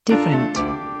different,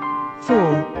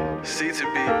 full,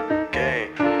 C2B, gang.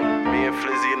 Me and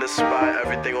Flizzy in the spot,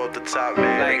 everything on the top,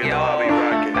 man. You know how we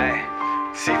rockin'.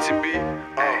 C2B,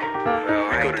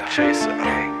 RicoDaChaser,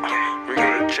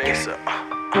 RicoDaChaser.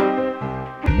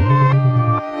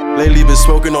 Lately been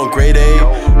smoking on grade A.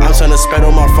 I'm tryna spend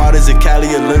on my fathers in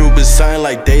Cali, a little bit something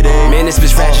like Day Day. Man, this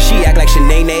bitch ratchet, she act like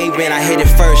Shanae. Man, I hit it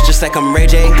first, just like I'm Ray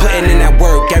J. Putting in that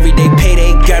work, everyday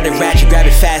payday. Grab it ratchet, grab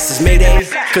it fast as Mayday.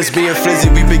 Cause me and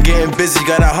Flizzy, we been getting busy.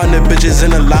 Got 100 bitches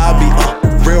in the lobby.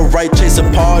 Real right, chase a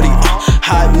party.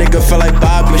 Hot nigga feel like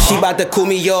Bobby. But she bout to cool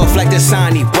me off like the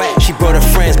Dasani wet. She brought her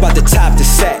friends, bout to top the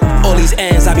set. All these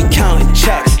ends, I be counting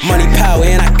checks. Money, power,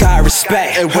 and I got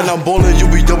respect. And when I'm ballin', you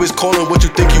be always callin' what you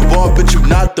think you are, but you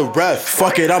not the ref.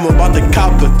 Fuck it, I'm about to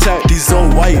cop a tech. These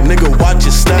old white nigga, watch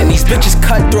your step. And these bitches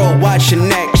cutthroat, watch your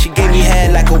neck. She gave me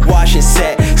head like a washing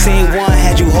set. Same one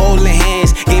had you holding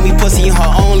hands. Gave me pussy in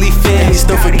her OnlyFans. And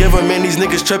still forgive her, man, these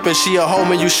niggas trippin'. She a hoe,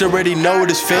 man, you should already know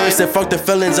this fan. Said fuck the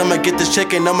feelings, I'ma get this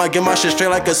chicken. I'ma get my shit straight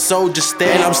like a soldier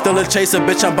stand. I'm still a chaser,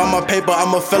 bitch, I'm by my paper.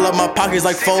 I'ma fill up my pockets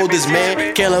like folders,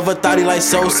 man. Can't live a thotty like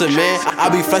Sosa, man. I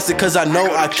be flexing cause I know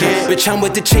I can. Bitch, I'm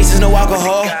with the chasers, no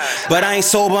alcohol. But I ain't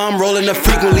sober, I'm rolling up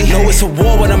frequently. Know it's a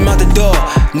war when I'm out the door.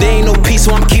 There ain't no peace,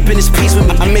 so I'm keeping this peace with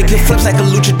me. I'm making flips like a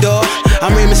luchador.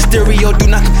 I'm Rey Mysterio, do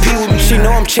not compete with me. She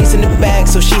know I'm chasing the bag,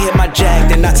 so she hit my jag,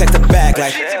 then I text her back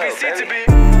like